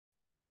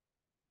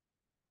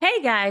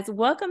Hey guys,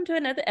 welcome to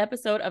another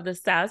episode of the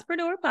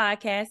Stylistpreneur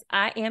Podcast.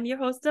 I am your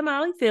host,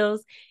 Damali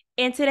Fils,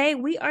 and today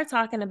we are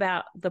talking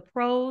about the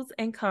pros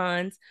and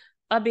cons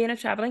of being a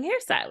traveling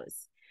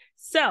hairstylist.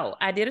 So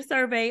I did a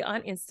survey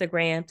on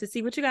Instagram to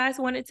see what you guys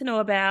wanted to know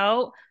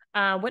about,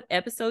 what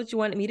episodes you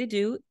wanted me to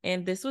do,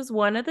 and this was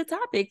one of the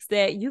topics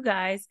that you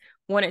guys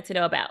wanted to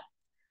know about.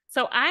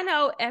 So I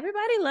know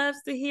everybody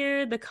loves to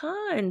hear the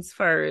cons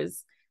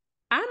first.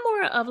 I'm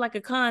more of like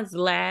a cons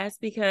last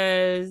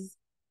because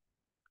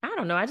I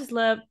don't know. I just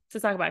love to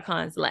talk about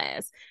cons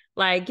last.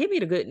 Like, give me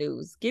the good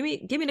news. Give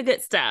me the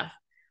good stuff.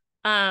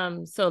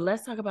 So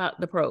let's talk about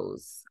the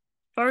pros.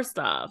 First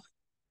off,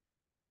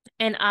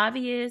 an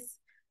obvious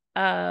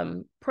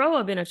pro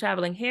of being a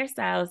traveling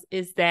hairstylist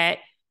is that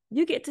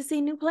you get to see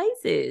new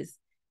places.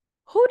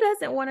 Who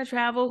doesn't want to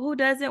travel? Who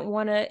doesn't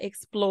want to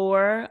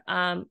explore?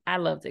 I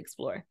love to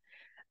explore.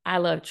 I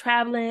love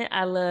traveling.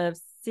 I love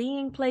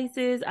seeing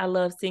places. I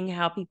love seeing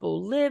how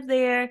people live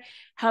there,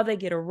 how they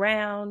get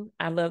around.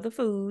 I love the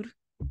food.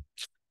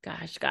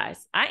 Gosh,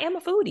 guys, I am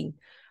a foodie.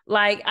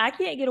 Like, I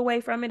can't get away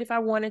from it if I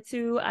wanted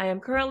to. I am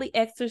currently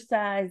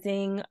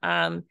exercising.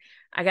 I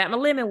got my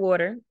lemon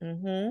water.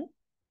 And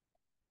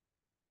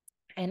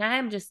I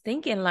am just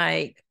thinking,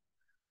 like,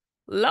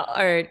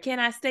 Lord, can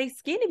I stay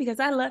skinny? Because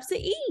I love to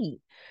eat.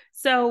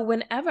 So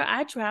whenever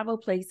I travel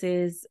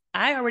places,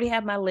 I already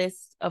have my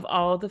list of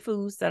all the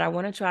foods that I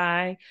want to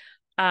try.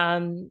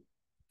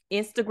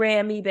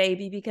 Instagram me,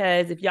 baby,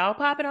 because if y'all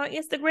pop it on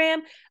Instagram,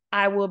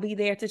 I will be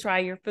there to try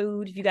your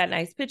food. If you got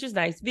nice pictures,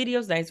 nice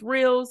videos, nice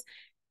reels,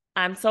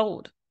 I'm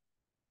sold.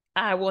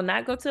 I will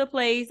not go to a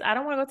place. I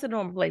don't want to go to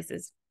normal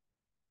places.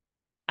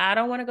 I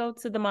don't want to go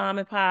to the mom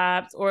and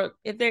pops, or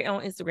if they're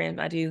on Instagram,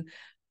 I do.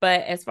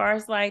 But as far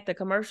as like the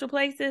commercial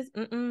places,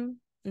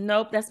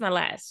 nope, that's my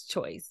last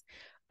choice.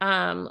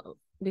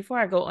 Before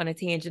I go on a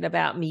tangent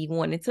about me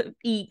wanting to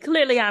eat,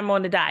 clearly I'm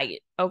on the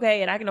diet,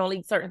 okay? And I can only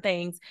eat certain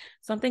things.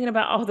 So I'm thinking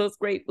about all those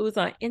great foods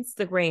on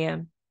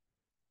Instagram.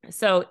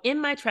 So in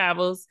my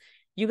travels,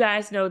 you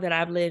guys know that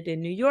I've lived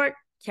in New York,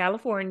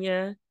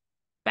 California,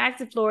 back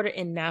to Florida,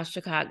 and now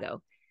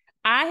Chicago.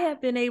 I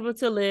have been able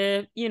to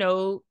live,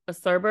 a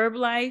suburb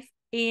life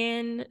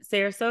in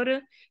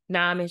Sarasota.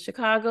 Now I'm in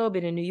Chicago,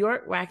 been in New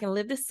York where I can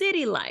live the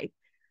city life.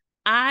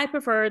 I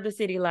prefer the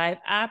city life.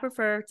 I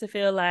prefer to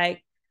feel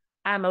like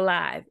I'm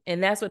alive.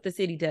 And that's what the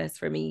city does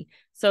for me.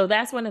 So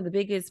that's one of the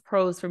biggest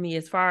pros for me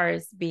as far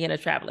as being a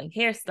traveling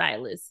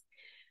hairstylist.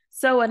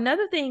 So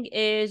another thing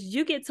is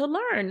you get to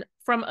learn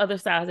from other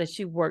stylists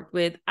that you've worked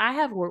with. I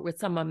have worked with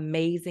some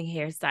amazing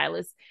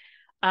hairstylists.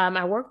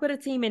 I worked with a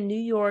team in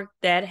New York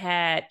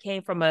that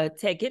came from a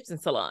Ted Gibson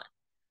salon.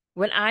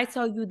 When I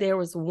tell you there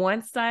was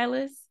one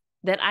stylist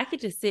that I could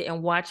just sit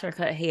and watch her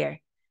cut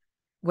hair.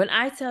 When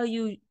I tell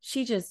you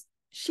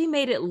she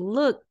made it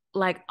look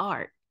like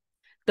art.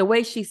 The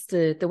way she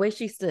stood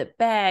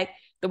back,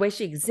 the way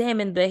she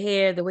examined the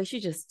hair, the way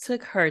she just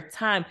took her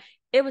time.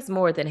 It was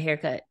more than a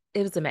haircut.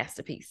 It was a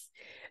masterpiece.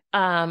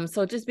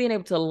 So just being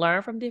able to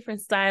learn from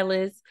different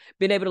stylists,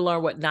 being able to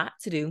learn what not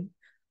to do,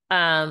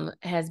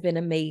 has been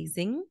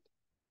amazing.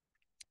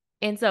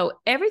 And so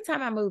every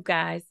time I move,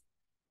 guys,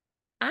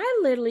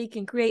 I literally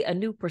can create a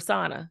new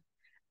persona.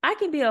 I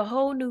can be a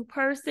whole new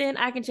person.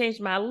 I can change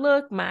my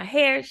look, my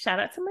hair. Shout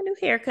out to my new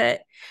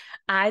haircut.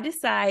 I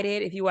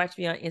decided, if you watch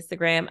me on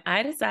Instagram,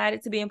 I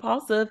decided to be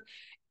impulsive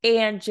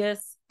and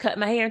just cut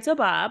my hair into a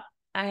bob.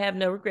 I have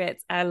no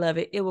regrets. I love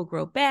it. It will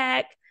grow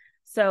back.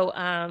 So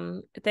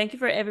thank you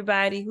for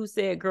everybody who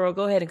said, girl,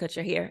 go ahead and cut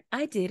your hair.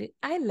 I did it.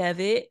 I love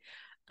it.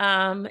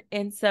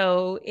 And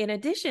so in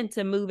addition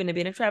to moving and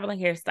being a traveling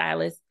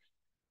hairstylist,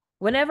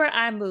 whenever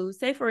I move,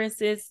 say for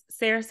instance,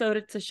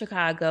 Sarasota to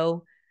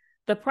Chicago,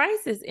 the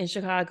prices in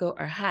Chicago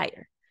are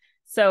higher.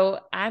 So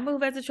I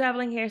move as a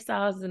traveling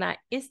hairstylist and I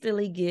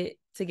instantly get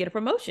a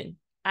promotion.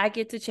 I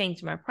get to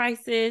change my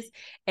prices.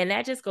 And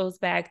that just goes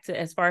back to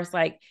as far as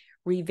like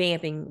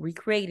revamping,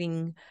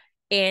 recreating,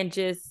 and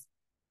just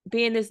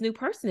being this new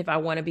person if I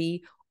want to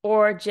be,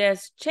 or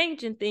just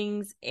changing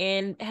things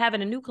and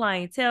having a new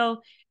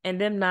clientele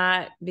and them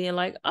not being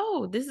like,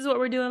 oh, this is what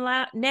we're doing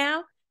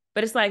now.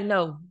 But it's like,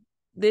 no,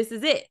 this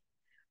is it.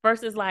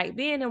 Versus like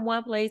being in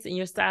one place and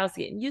your style's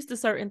getting used to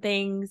certain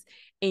things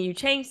and you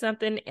change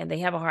something and they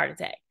have a heart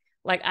attack.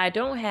 Like I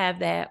don't have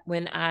that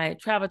when I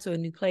travel to a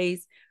new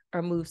place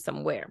or move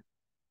somewhere.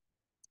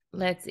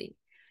 Let's see.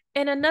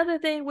 And another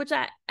thing which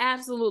I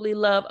absolutely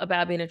love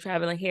about being a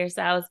traveling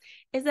hairstylist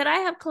is that I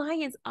have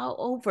clients all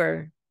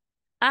over.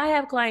 I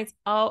have clients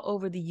all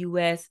over the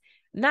US,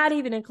 not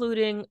even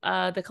including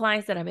the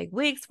clients that I make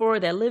wigs for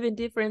that live in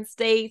different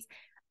states.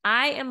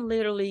 I am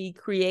literally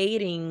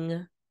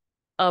creating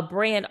a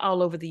brand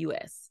all over the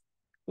US.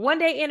 One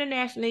day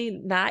internationally,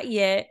 not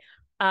yet.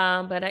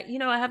 But I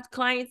have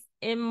clients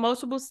in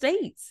multiple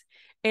states.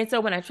 And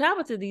so when I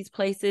travel to these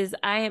places,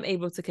 I am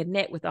able to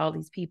connect with all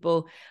these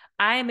people.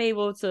 I am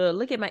able to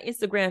look at my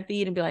Instagram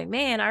feed and be like,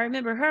 man, I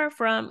remember her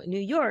from New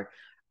York.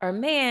 Or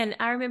man,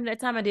 I remember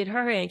that time I did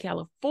her hair in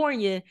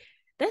California.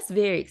 that's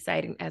very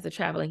exciting as a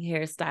traveling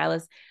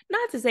hairstylist.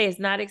 Not to say it's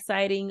not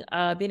exciting.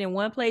 Being in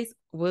one place,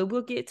 we'll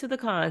get to the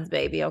cons,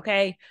 baby.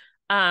 Okay.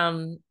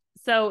 Um,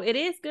 so it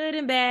is good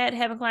and bad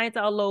having clients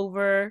all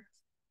over.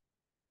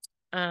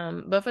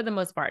 But for the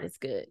most part, it's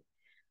good.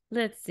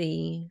 Let's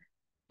see.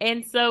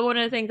 And so one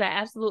of the things I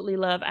absolutely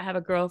love, I have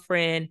a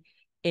girlfriend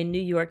in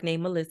New York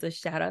named Melissa.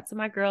 Shout out to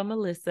my girl,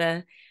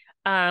 Melissa.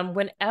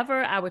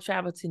 Whenever I would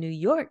travel to New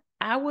York,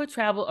 I would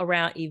travel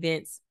around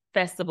events,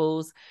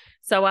 festivals.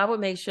 So I would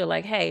make sure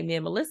like, hey, me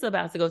and Melissa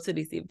about to go to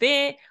this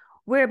event.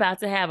 We're about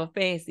to have a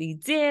fancy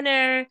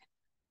dinner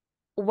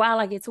while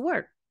I get to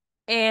work.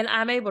 And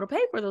I'm able to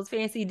pay for those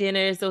fancy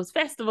dinners, those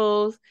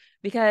festivals,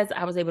 because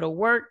I was able to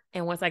work.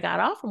 And once I got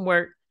off from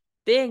work,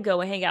 then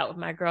go and hang out with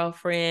my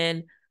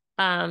girlfriend.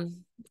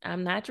 I'm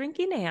not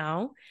drinking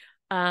now.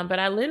 But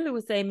I literally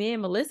would say, me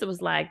and Melissa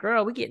was like,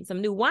 girl, we're getting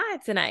some new wine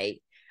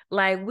tonight.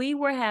 Like we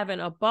were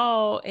having a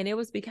ball, and it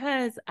was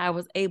because I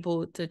was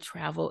able to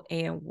travel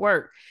and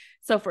work.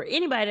 So for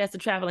anybody that's a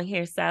traveling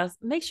hairstylist,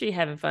 make sure you're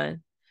having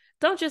fun.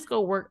 Don't just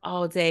go work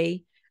all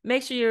day.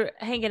 Make sure you're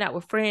hanging out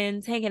with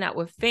friends, hanging out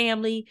with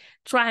family,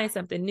 trying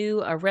something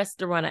new, a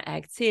restaurant or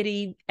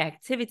activity.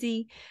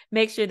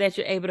 Make sure that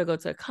you're able to go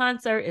to a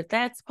concert if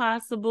that's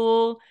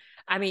possible.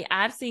 I mean,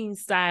 I've seen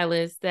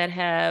stylists that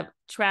have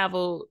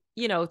traveled,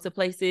 to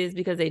places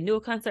because they knew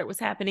a concert was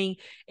happening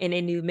and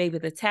they knew maybe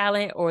the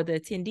talent or the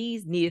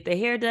attendees needed their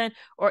hair done,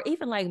 or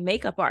even like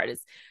makeup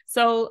artists.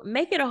 So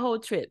make it a whole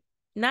trip,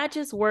 not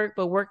just work,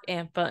 but work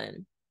and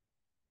fun.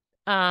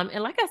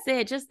 And like I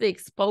said, just the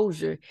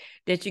exposure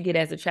that you get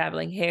as a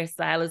traveling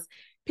hairstylist.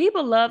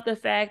 People love the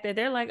fact that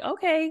they're like,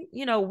 okay,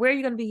 where are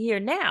you going to be here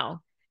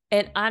now?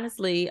 And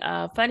honestly,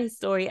 funny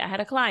story, I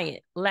had a client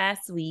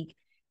last week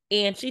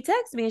and she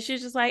texted me and she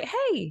was just like,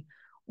 hey,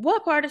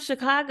 what part of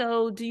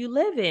Chicago do you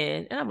live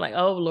in? And I'm like,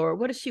 oh Lord,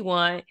 what does she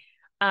want?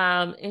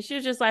 And she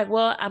was just like,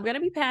 well, I'm going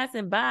to be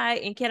passing by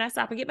and can I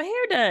stop and get my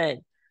hair done?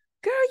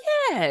 Girl,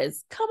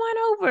 yes, come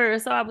on over.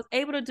 So I was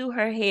able to do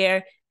her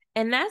hair.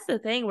 And that's the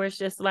thing where it's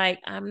just like,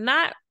 I'm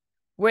not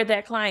where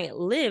that client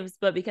lives,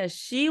 but because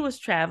she was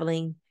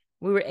traveling,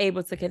 we were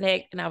able to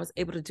connect and I was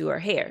able to do her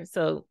hair.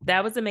 So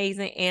that was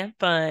amazing and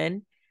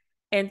fun.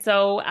 And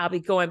so I'll be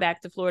going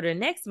back to Florida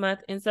next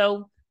month. And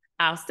so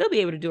I'll still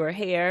be able to do her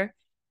hair.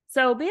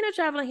 So being a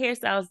traveling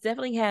hairstylist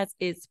definitely has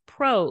its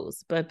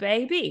pros, but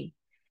baby,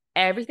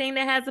 everything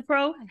that has a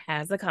pro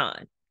has a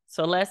con.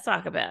 So let's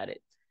talk about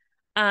it.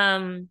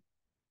 One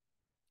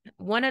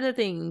of the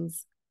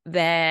things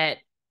that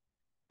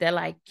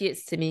like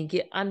gets to me,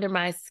 get under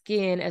my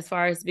skin as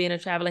far as being a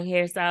traveling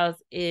hairstylist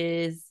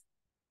is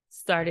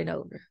starting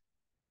over.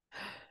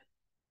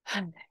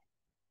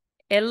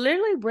 It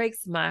literally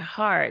breaks my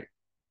heart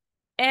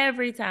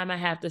every time I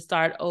have to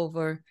start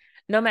over,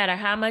 no matter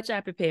how much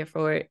I prepare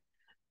for it,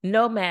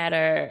 no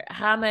matter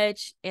how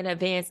much in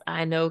advance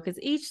I know, because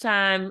each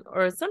time,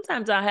 or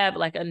sometimes I'll have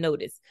like a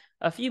notice,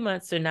 a few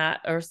months or not,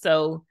 or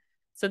so.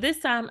 So this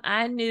time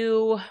I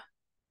knew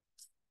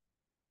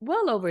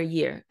well over a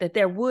year that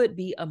there would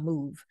be a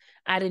move.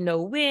 I didn't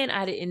know when,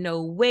 I didn't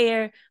know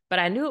where, but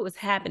I knew it was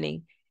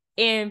happening.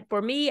 And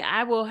for me,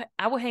 I will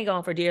hang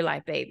on for dear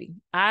life, baby.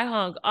 I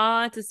hung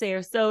on to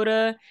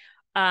Sarasota.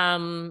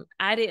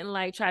 I didn't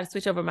like try to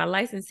switch over my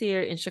license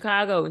here in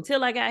Chicago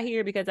until I got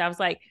here because I was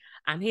like,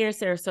 I'm here in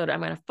Sarasota. I'm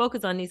going to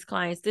focus on these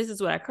clients. This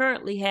is what I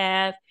currently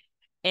have.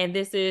 And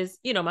this is,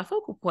 my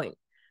focal point.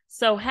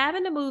 So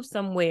having to move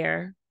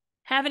somewhere,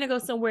 having to go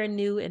somewhere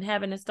new and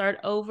having to start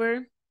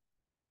over,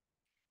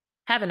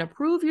 having to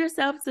prove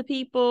yourself to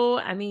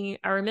people. I mean,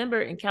 I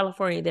remember in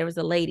California, there was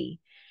a lady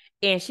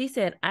and she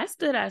said, I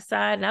stood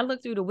outside and I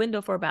looked through the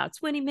window for about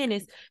 20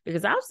 minutes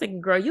because I was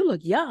thinking, girl, you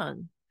look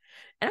young.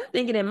 And I'm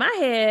thinking in my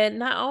head,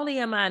 not only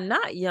am I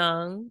not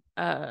young,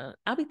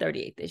 I'll be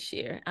 38 this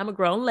year. I'm a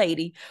grown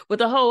lady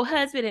with a whole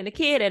husband and a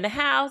kid and a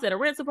house and a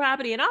rental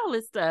property and all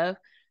this stuff.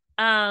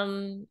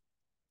 Not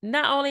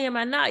only am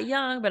I not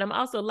young, but I'm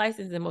also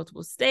licensed in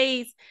multiple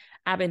states.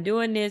 I've been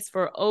doing this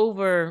for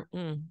over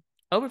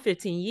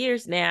 15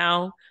 years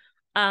now.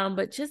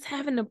 But just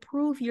having to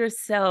prove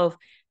yourself,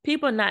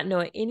 people not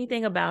knowing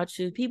anything about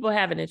you, people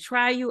having to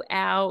try you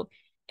out.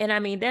 And I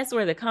mean, that's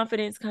where the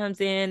confidence comes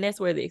in. That's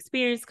where the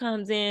experience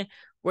comes in,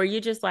 where you're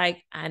just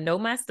like, I know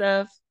my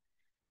stuff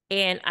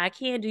and I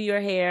can do your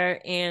hair.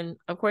 And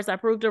of course, I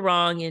proved her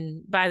wrong.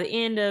 And by the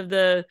end of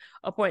the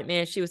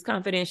appointment, she was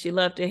confident. She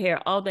loved her hair,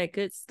 all that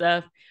good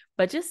stuff.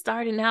 But just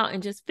starting out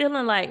and just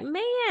feeling like,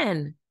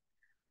 man,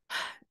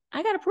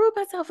 I got to prove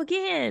myself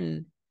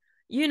again.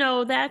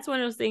 That's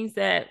one of those things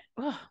that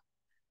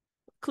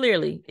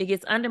clearly it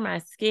gets under my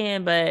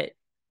skin, but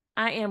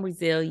I am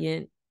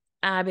resilient.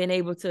 I've been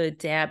able to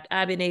adapt.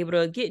 I've been able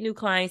to get new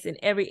clients in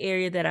every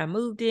area that I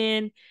moved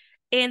in,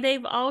 and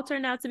they've all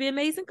turned out to be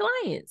amazing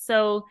clients.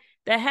 So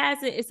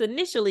it's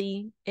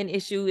initially an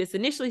issue. It's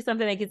initially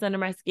something that gets under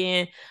my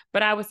skin,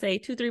 but I would say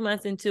 2-3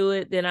 months into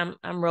it, then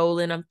I'm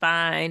rolling, I'm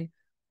fine.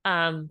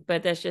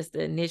 But that's just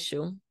the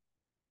initial.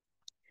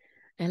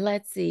 And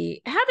let's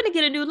see, having to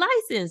get a new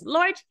license,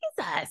 Lord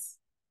Jesus,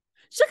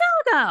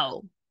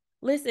 Chicago.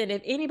 listen,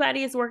 if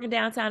anybody is working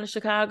downtown in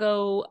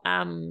Chicago,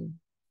 can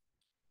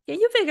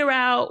you figure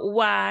out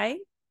why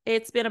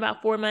it's been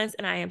about 4 months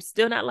and I am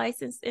still not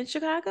licensed in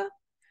Chicago?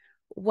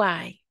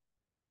 Why?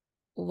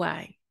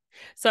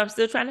 So I'm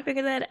still trying to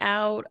figure that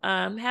out.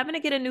 Having to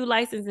get a new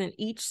license in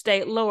each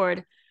state.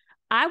 Lord,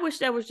 I wish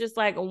that was just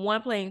like a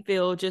one playing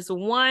field, just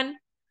one,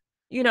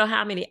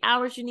 how many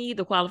hours you need,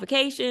 the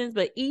qualifications,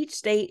 but each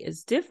state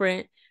is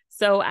different.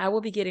 So I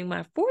will be getting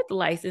my 4th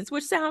license,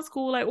 which sounds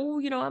cool. Like,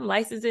 oh, I'm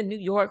licensed in New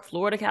York,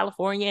 Florida,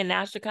 California, and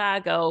now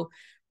Chicago,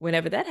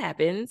 whenever that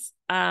happens.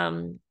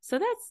 So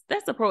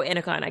that's a pro and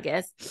a con, I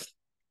guess.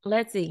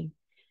 Let's see.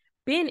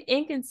 Being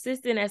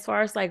inconsistent as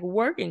far as like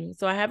working.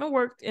 So I haven't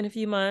worked in a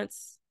few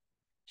months.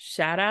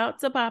 Shout out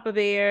to Papa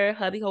Bear,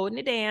 hubby holding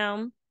it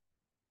down,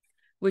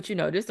 which,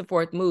 this is the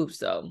 4th move.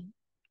 So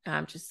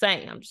I'm just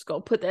saying, I'm just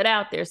going to put that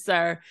out there,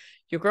 sir.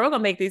 Your girl going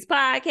to make these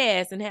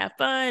podcasts and have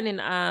fun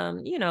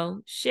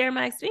and, share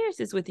my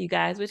experiences with you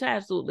guys, which I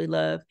absolutely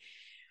love.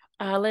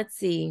 Let's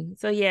see.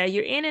 So yeah,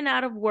 you're in and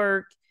out of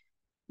work.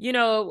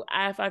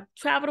 If I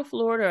travel to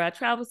Florida or I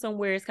travel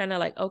somewhere, it's kind of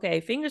like,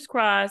 okay, fingers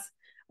crossed,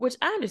 which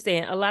I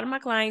understand. A lot of my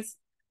clients,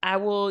 I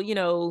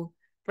will,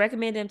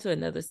 recommend them to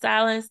another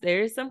stylist.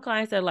 There is some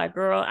clients that are like,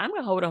 girl, I'm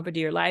going to hold on for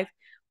dear life.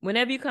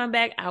 Whenever you come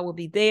back, I will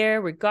be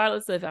there,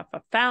 regardless of if I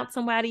found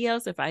somebody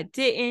else, if I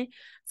didn't.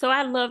 So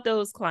I love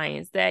those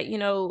clients that,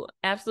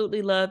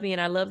 absolutely love me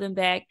and I love them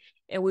back.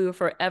 And we will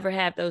forever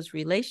have those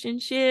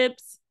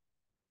relationships.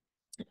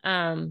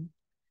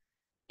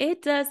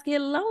 It does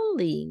get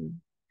lonely.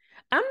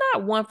 I'm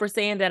not one for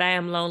saying that I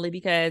am lonely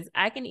because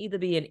I can either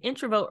be an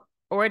introvert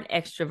or an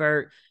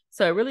extrovert.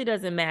 So it really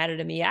doesn't matter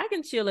to me. I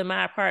can chill in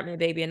my apartment,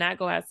 baby, and not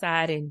go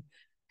outside and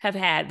have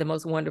had the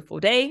most wonderful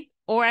day.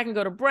 Or I can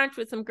go to brunch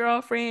with some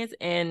girlfriends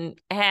and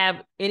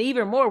have an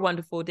even more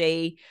wonderful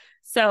day.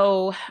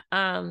 So,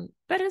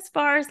 but as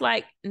far as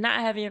like not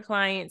having your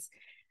clients,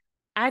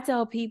 I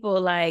tell people,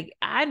 like,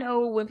 I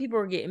know when people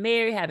are getting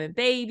married, having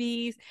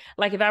babies,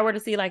 like if I were to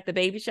see like the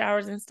baby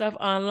showers and stuff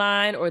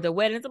online or the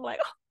weddings, I'm like,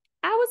 oh,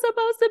 I was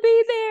supposed to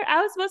be there.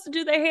 I was supposed to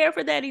do their hair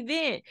for that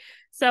event.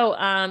 So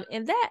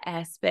in that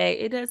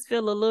aspect, it does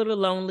feel a little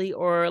lonely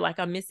or like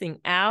I'm missing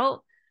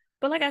out.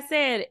 But like I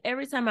said,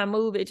 every time I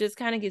move, it just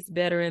kind of gets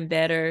better and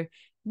better.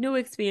 New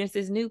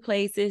experiences, new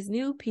places,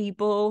 new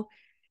people.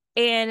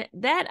 And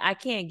that I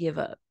can't give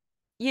up.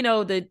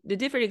 The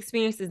different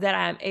experiences that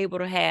I'm able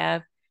to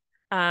have.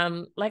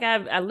 Like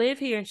I live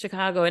here in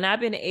Chicago and I've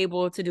been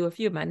able to do a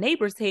few of my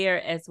neighbors'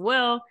 hair as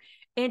well.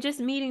 And just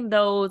meeting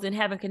those and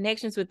having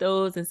connections with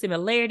those and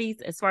similarities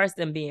as far as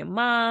them being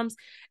moms,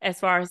 as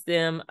far as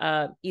them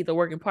either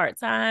working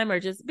part-time or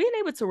just being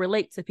able to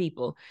relate to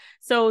people.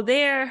 So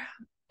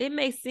it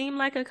may seem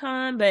like a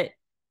con, but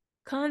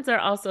cons are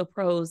also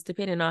pros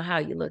depending on how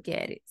you look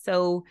at it.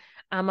 So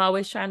I'm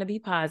always trying to be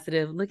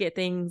positive, look at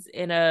things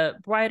in a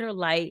brighter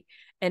light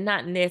and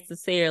not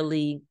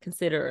necessarily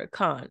consider a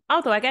con.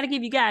 Although I got to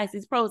give you guys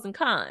these pros and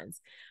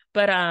cons,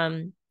 but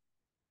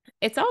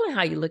it's all in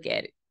how you look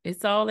at it.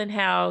 It's all in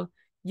how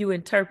you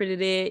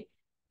interpreted it.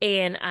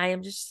 And I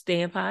am just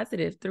staying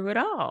positive through it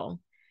all.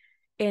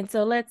 And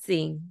so let's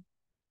see.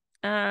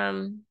 Yeah,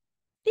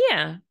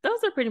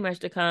 those are pretty much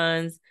the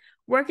cons.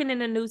 Working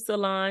in a new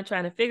salon,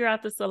 trying to figure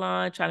out the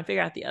salon, trying to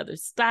figure out the other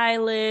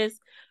stylists,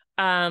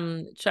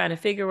 trying to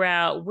figure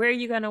out where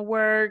you're going to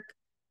work.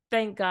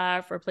 Thank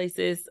God for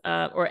places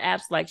or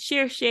apps like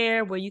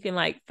Share, where you can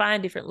like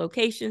find different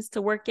locations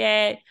to work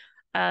at.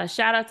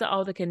 Shout out to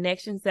all the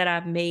connections that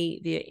I've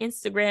made via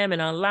Instagram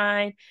and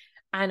online.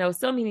 I know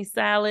so many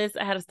stylists.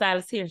 I had a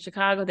stylist here in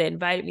Chicago that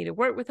invited me to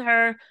work with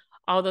her,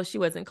 although she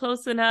wasn't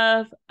close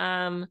enough.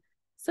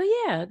 So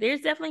yeah,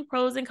 there's definitely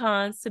pros and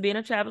cons to being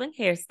a traveling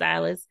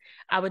hairstylist.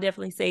 I would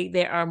definitely say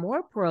there are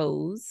more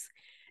pros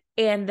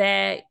and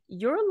that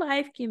your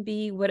life can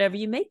be whatever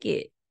you make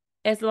it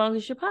as long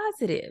as you're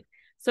positive.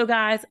 So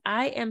guys,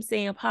 I am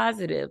staying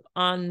positive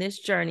on this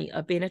journey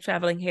of being a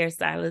traveling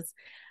hairstylist.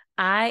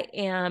 I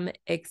am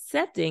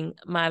accepting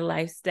my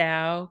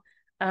lifestyle.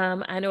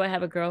 I know I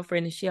have a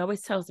girlfriend and she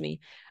always tells me,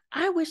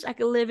 I wish I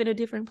could live in a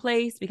different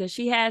place because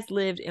she has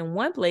lived in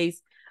one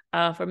place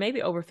for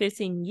maybe over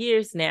 15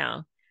 years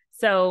now.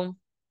 So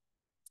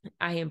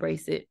I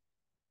embrace it.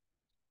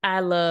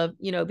 I love,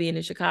 being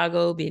in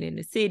Chicago, being in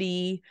the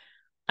city.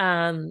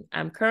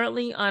 I'm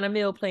currently on a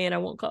meal plan. I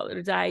won't call it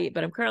a diet,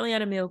 but I'm currently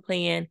on a meal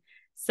plan.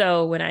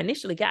 So when I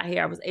initially got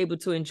here, I was able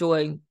to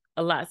enjoy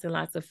lots and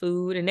lots of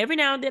food. And every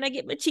now and then I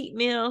get my cheat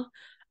meal.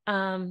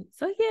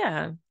 So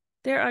yeah,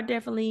 there are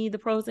definitely the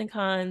pros and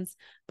cons,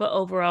 but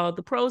overall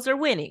the pros are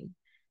winning.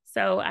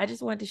 So I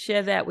just wanted to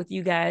share that with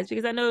you guys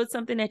because I know it's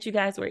something that you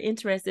guys were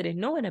interested in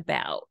knowing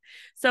about.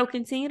 So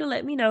continue to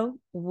let me know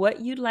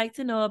what you'd like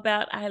to know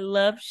about. I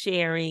love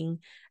sharing.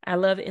 I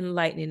love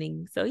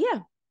enlightening. So yeah,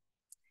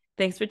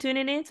 thanks for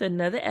tuning in to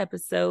another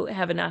episode.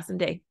 Have an awesome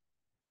day.